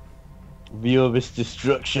 View of its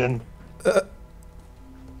destruction.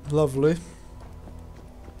 Lovely.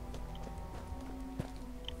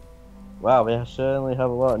 Wow, we certainly have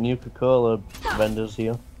a lot of Nuka-Cola vendors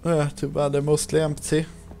here. Yeah, too bad they're mostly empty.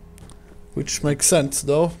 Which makes sense,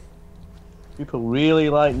 though. People really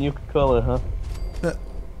like Nuka-Cola, huh?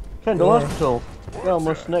 Kendall Yeah. Hospital. We're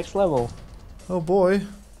almost next level. Oh boy.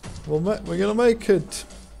 We're gonna make it.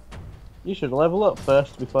 You should level up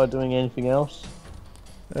first before doing anything else.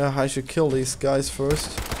 Yeah, I should kill these guys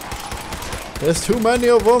first. There's too many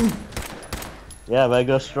of them. Yeah, they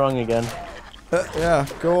go strong again. Yeah,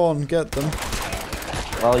 go on, get them.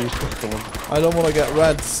 While you're pushing them. I don't want to get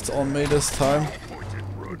reds on me this time.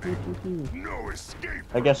 No escape.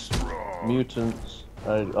 I guess mutants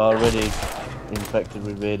are already infected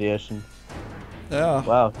with radiation. Yeah.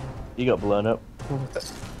 Wow, you got blown up.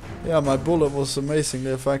 Yeah, my bullet was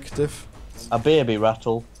amazingly effective. A baby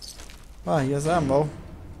rattle. Ah, he has ammo.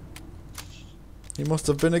 He must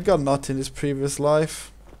have been a gun nut in his previous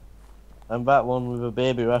life. And that one with a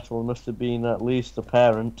baby rattle must have been at least a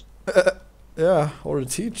parent. Yeah, or a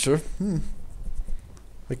teacher.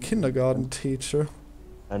 A kindergarten teacher.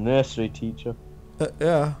 A nursery teacher.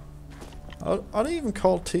 Yeah. Are they even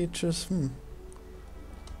called teachers?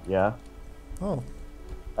 Yeah. Oh.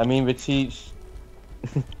 I mean, they teach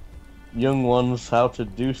young ones how to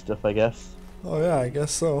do stuff, I guess. Oh yeah, I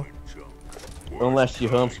guess so. Unless you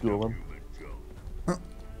homeschool them.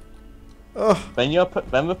 Oh. Then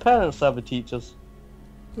the parents are the teachers.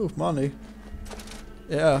 Ooh, money.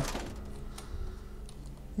 Yeah.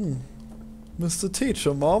 Mr.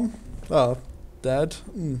 Teacher, Mom. Oh, Dad.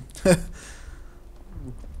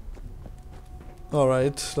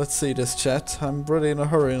 Alright, let's see this chat. I'm really in a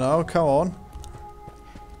hurry now, come on.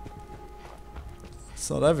 It's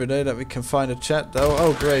not every day that we can find a chat though.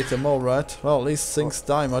 Oh great, a mole rat. Well, at least things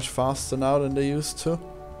die much faster now than they used to.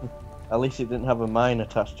 At least it didn't have a mine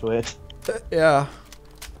attached to it. Yeah.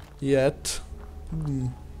 Yet.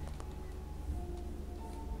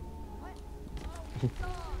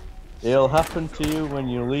 It'll happen to you when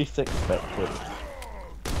you least expect it.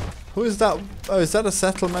 Who is that? Oh, is that a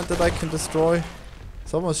settlement that I can destroy?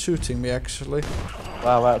 Someone's shooting me actually.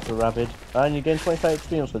 Wow, that's a rabbit. And you gain 25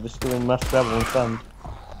 experience for just doing mass gravel and sand.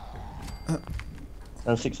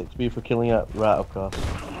 And 6 XP for killing a rat, of course.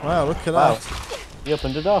 Wow, look at Wow. that. He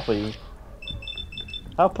opened the door for you.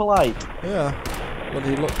 How polite. Yeah. Well,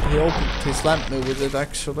 he slammed me with it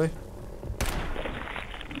actually.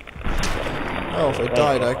 Oh, they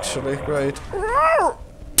died actually. Great.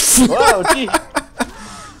 Wow, gee.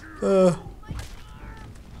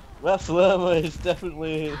 That slow-mo is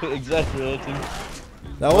definitely exaggerating.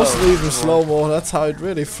 That wasn't even slow-mo, that's how it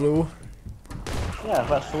really flew. Yeah,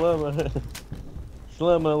 that slow-mo.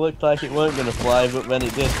 Slow-mo looked like it weren't gonna fly, but then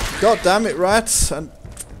it did. God damn it, rats! And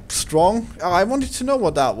strong. Oh, I wanted to know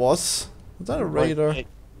what that was. Was that a raider?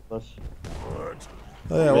 Oh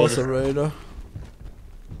yeah, it was a raider.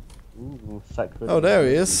 Ooh, Oh, there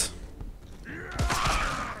he is.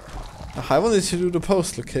 I wanted to do the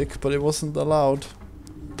postal kick, but it wasn't allowed.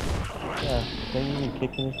 Yeah, can you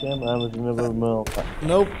kick in this game? I was never more.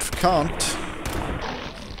 Nope, can't.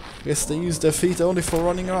 Guess they use their feet only for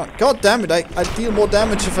running around. God damn it, I deal more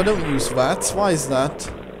damage if I don't use that. Why is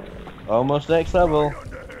that? Almost next level.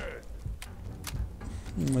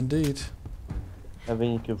 Indeed. I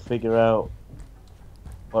think you can figure out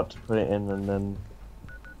what to put it in and then...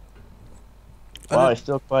 Wow, it's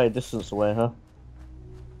still quite a distance away, huh?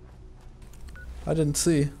 I didn't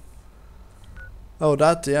see. Oh,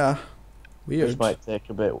 that, yeah. Weird. This might take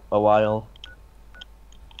a while.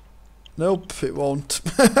 Nope, it won't.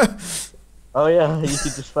 Oh yeah, you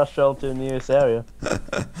could just fast travel to the nearest area.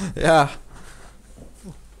 Yeah.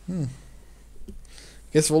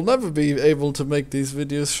 Guess we'll never be able to make these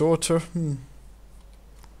videos shorter.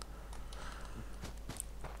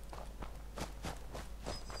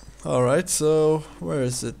 Alright, so where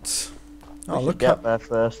is it? Oh, look, get there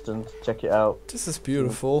first and check it out. this is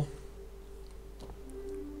beautiful.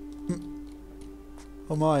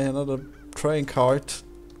 Oh my, another train cart.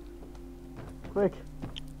 Quick.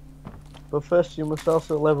 But first you must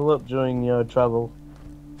also level up during your travel.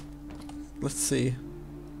 Let's see.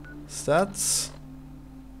 Stats.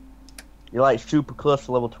 You're like super close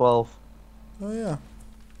to level 12. Oh yeah.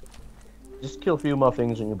 Just kill a few more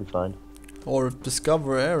things and you'll be fine. Or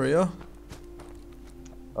discover area.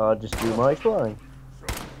 Or just do more exploring.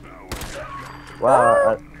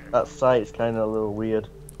 Wow, that site's kind of a little weird.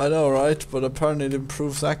 I know, right? But apparently it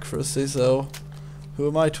improves accuracy, so who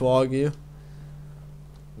am I to argue?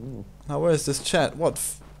 Now where's this chat? What?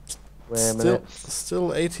 Wait a minute.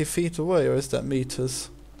 Still 80 feet away, or is that meters?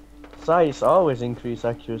 Sites always increase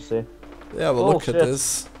accuracy. Yeah, well look at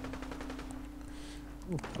this.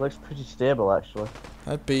 Looks pretty stable actually.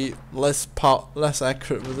 I'd be less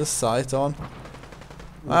accurate with this sight on. Look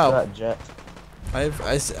Wow. at that jet. I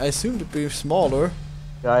assumed it'd be smaller.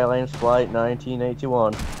 Skylane's Flight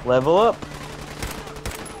 1981. Level up!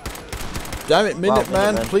 Damn it,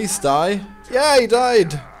 Minuteman, please die. Yeah, he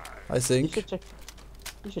died! I You think.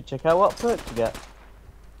 should check out what perk to get.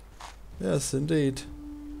 Yes, indeed.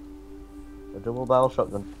 A double barrel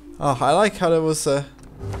shotgun. Oh, I like how there was an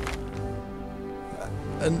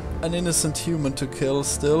innocent human to kill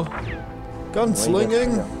still.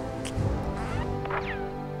 Gunslinging!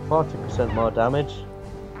 40% more damage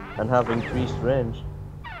and have increased range.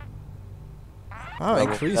 Ah,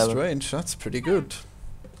 Level increased 7. range. That's pretty good.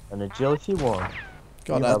 And agility 1.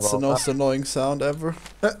 God, You that's have the all most that. annoying sound ever.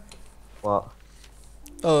 What?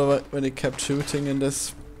 Oh, when he kept shooting in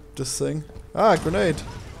this thing. Ah, grenade.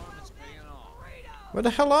 Where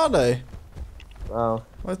the hell are they? Wow.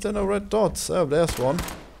 Why is there no red dots? Oh, there's one.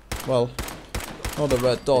 Well, not a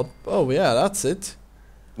red dot. Oh yeah, that's it.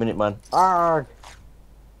 Minuteman. Arg!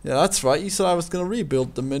 Yeah, that's right. You said I was gonna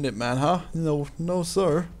rebuild the Minuteman, huh? No, no,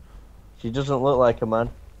 sir. She doesn't look like a man.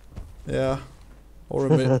 Yeah, or a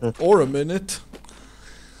minute, or a minute.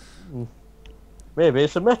 Maybe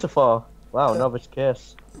it's a metaphor. Wow, novice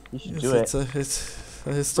case. You should Yes, do it. it's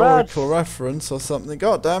a historical Rads. reference or something.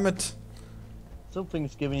 God damn it!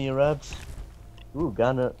 Something's giving you rads. Ooh,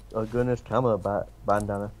 Gunner's camo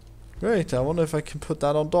bandana. Great. I wonder if I can put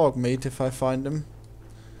that on dog meat if I find him.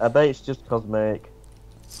 I bet it's just cosmetic.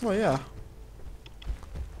 Oh yeah.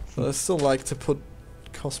 But I still like to put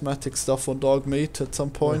cosmetic stuff on dog meat at some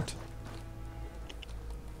point.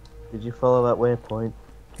 Did you follow that waypoint?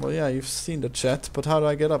 Well, yeah, you've seen the chat, but how do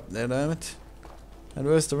I get up there, damn it? And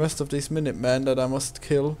where's the rest of these Minutemen that I must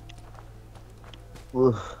kill?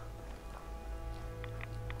 Oof.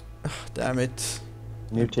 Damn it.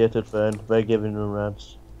 Mutated fern. They're giving them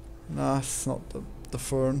rads. Nah, it's not the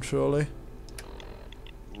fern, surely.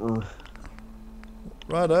 Oof.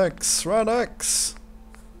 Red X, Red X!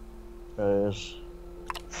 There it is.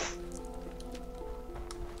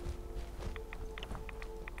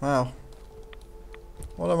 Wow.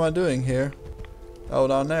 What am I doing here? Oh,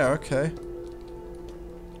 down there, okay.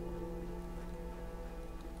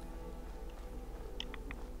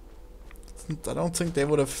 I don't think they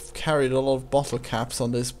would have carried a lot of bottle caps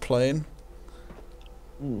on this plane.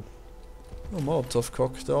 Mm. Oh, Molotov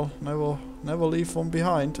cocktail. Never leave one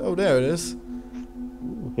behind. Oh, there it is.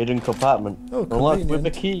 Ooh, hidden compartment. Oh, Unlocked with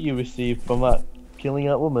the convenient. key you received from that killing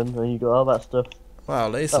that woman, and you got all that stuff. Wow,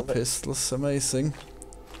 laser That pistols, amazing.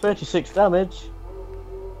 36 damage.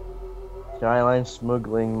 Skyline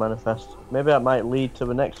smuggling manifest. Maybe that might lead to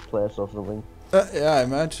the next place or something. Yeah, I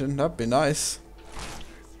imagine. That'd be nice.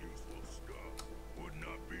 This useful stuff would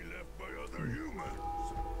not be left by other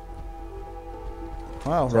humans.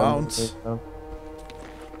 Wow, rounds.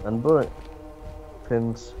 And bullet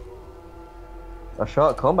pins. A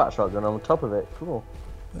short combat shotgun on top of it. Cool.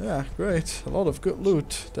 Yeah, great. A lot of good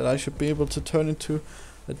loot that I should be able to turn into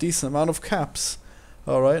a decent amount of caps.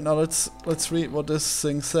 Alright, now let's read what this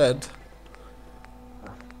thing said.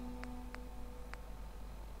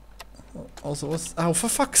 Also, what's... Oh, for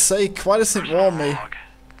fuck's sake, why does it warn me?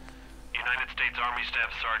 United States Army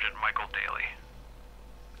Staff Sergeant Michael Daly.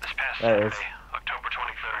 This past There it Saturday, is. October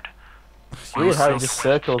 23rd. It's weird how it just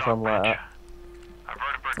circles on like that. A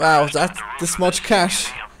vertebrate Wow, crashed that's into the this roof much of the cash.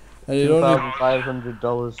 museum. And you don't even...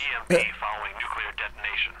 $2,500. EMP following nuclear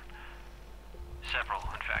detonation. Several,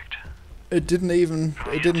 in fact. It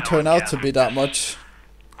didn't turn out to be that much.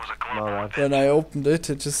 Was a No, glimmer lad. of When I opened it,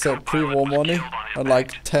 it just said pre-war money. And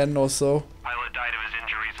like 10 or so. Pilot died of his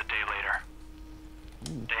injuries a day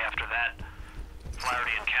later. Day after that,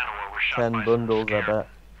 Flaherty and Canaway were shot 10 by bundles, I scared, bet.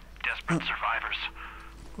 desperate survivors.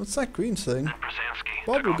 What's that green thing? And Brzezinski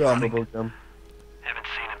Bubble took off gum. running. Bubblegum. Haven't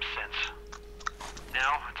seen him since.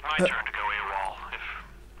 Now it's my turn to go AWOL,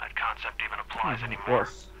 if that concept even applies anymore. What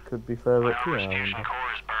could be further My up here? I overstation wonder.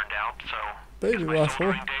 core is burned out, so Baby my rifle.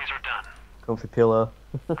 sobering days are done. Comfy pillow.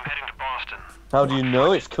 I'm heading to Boston. How do you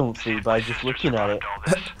know it's comfy? By just looking at it. All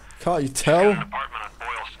this. Can't you Got tell? an apartment on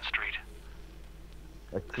Boylston Street.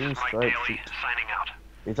 A clean Mike stripe Daly suit. signing out.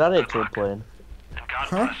 Is that it to a plane? And God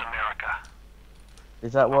Huh? bless America.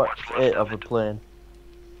 Is that what's it of a plane?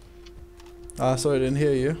 Ah, sorry, I didn't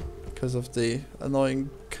hear you. Because of the annoying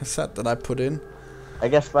cassette that I put in. I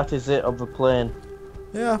guess that is it of a plane.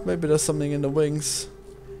 Yeah, maybe there's something in the wings.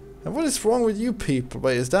 And what is wrong with you people?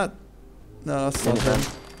 Wait, is that... No, that's not him.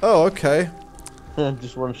 Oh, okay.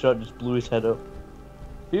 Just one shot just blew his head up.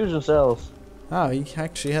 Fusion cells. Ah, he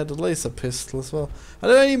actually had a laser pistol as well. Are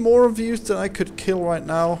there any more of you that I could kill right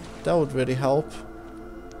now? That would really help.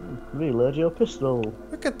 Reload your pistol.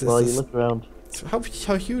 Look at this. While you This- look around.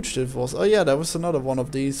 how huge it was. Oh yeah, there was another one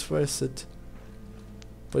of these. Where is it?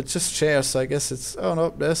 But it's just chairs, so I guess it's... Oh no,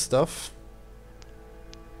 there's stuff.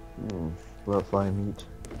 Well, flying meat.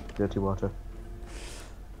 Dirty water.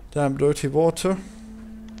 Damn dirty water.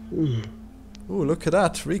 Ooh, look at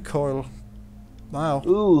that. Recoil. Wow.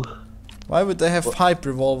 Ooh. Why would they have pipe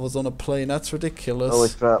revolvers on a plane? That's ridiculous. Holy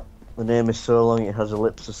crap. The name is so long it has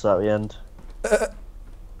ellipsis at the end.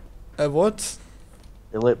 What?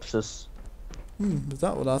 Ellipsis. Is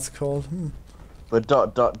that what that's called? But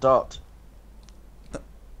dot dot dot.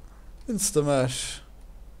 Instamesh.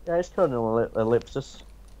 Yeah, it's called an ellipsis.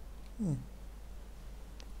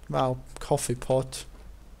 Wow, coffee pot.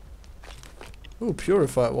 Ooh,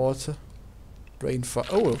 purified water. Brain fire.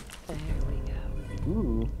 Oh, There we go.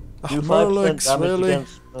 Ooh. oh Do 5% Murlocs, damage really?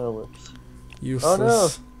 against Murlocs. Useless.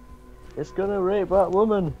 Oh no! It's gonna rape that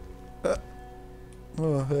woman.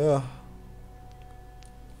 Oh, yeah.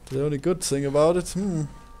 The only good thing about it,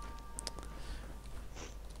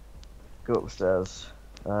 Go upstairs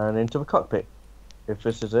and into the cockpit. If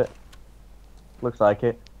this is it. Looks like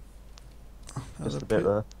it. Just a bit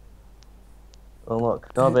there. Oh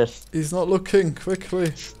look, not this. He's not looking,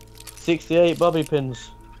 quickly. 68 bobby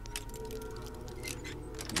pins.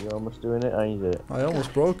 You're almost doing it, and you did it. I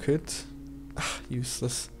almost broke it. Ah,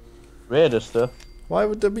 useless. Raider stuff. Why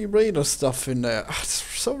would there be Raider stuff in there? Ah, it's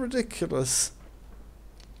so ridiculous.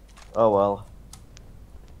 Oh well.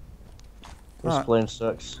 This Ah. plane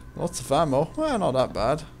sucks. Lots of ammo. Well, not that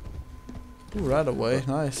bad. Ooh, right away.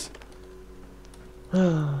 Nice.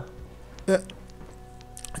 Yeah.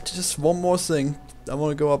 Just one more thing. I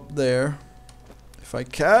want to go up there. If I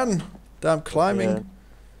can. Damn, climbing. Yeah.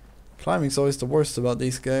 Climbing's always the worst about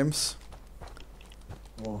these games.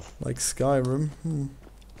 Oh. Like Skyrim.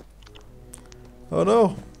 Oh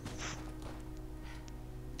no.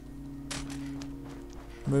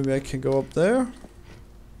 Maybe I can go up there.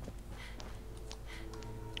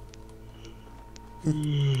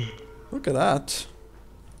 Look at that.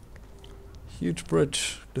 Huge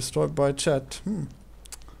bridge destroyed by chat.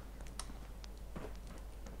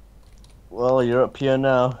 Well, you're up here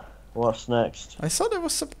now. What's next? I saw there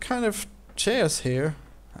was some kind of chairs here.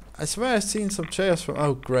 I swear I've seen some chairs from...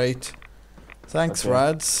 Oh, great. Thanks, Okay.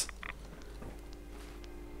 Rads.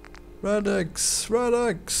 Radix,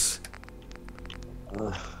 Radix.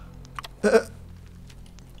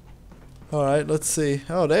 Alright, let's see.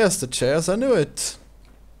 Oh, there's the chairs. I knew it.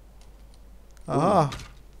 Aha.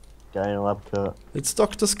 Guy in a lab coat. It's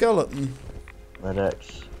Dr. Skeleton. Red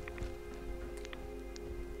X.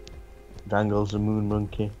 Dangles a moon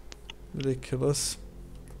monkey. Ridiculous.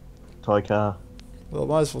 Toy car. Well,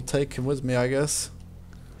 might as well take him with me, I guess.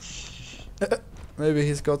 Maybe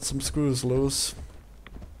he's got some screws loose.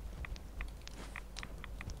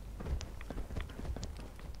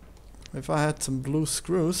 If I had some blue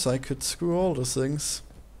screws, I could screw all the things.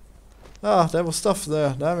 Ah, there was stuff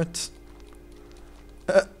there, damn it.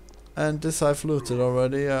 And this I've looted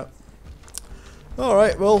already, yeah.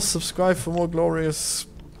 Alright, well, subscribe for more glorious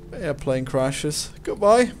airplane crashes.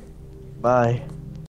 Goodbye. Bye.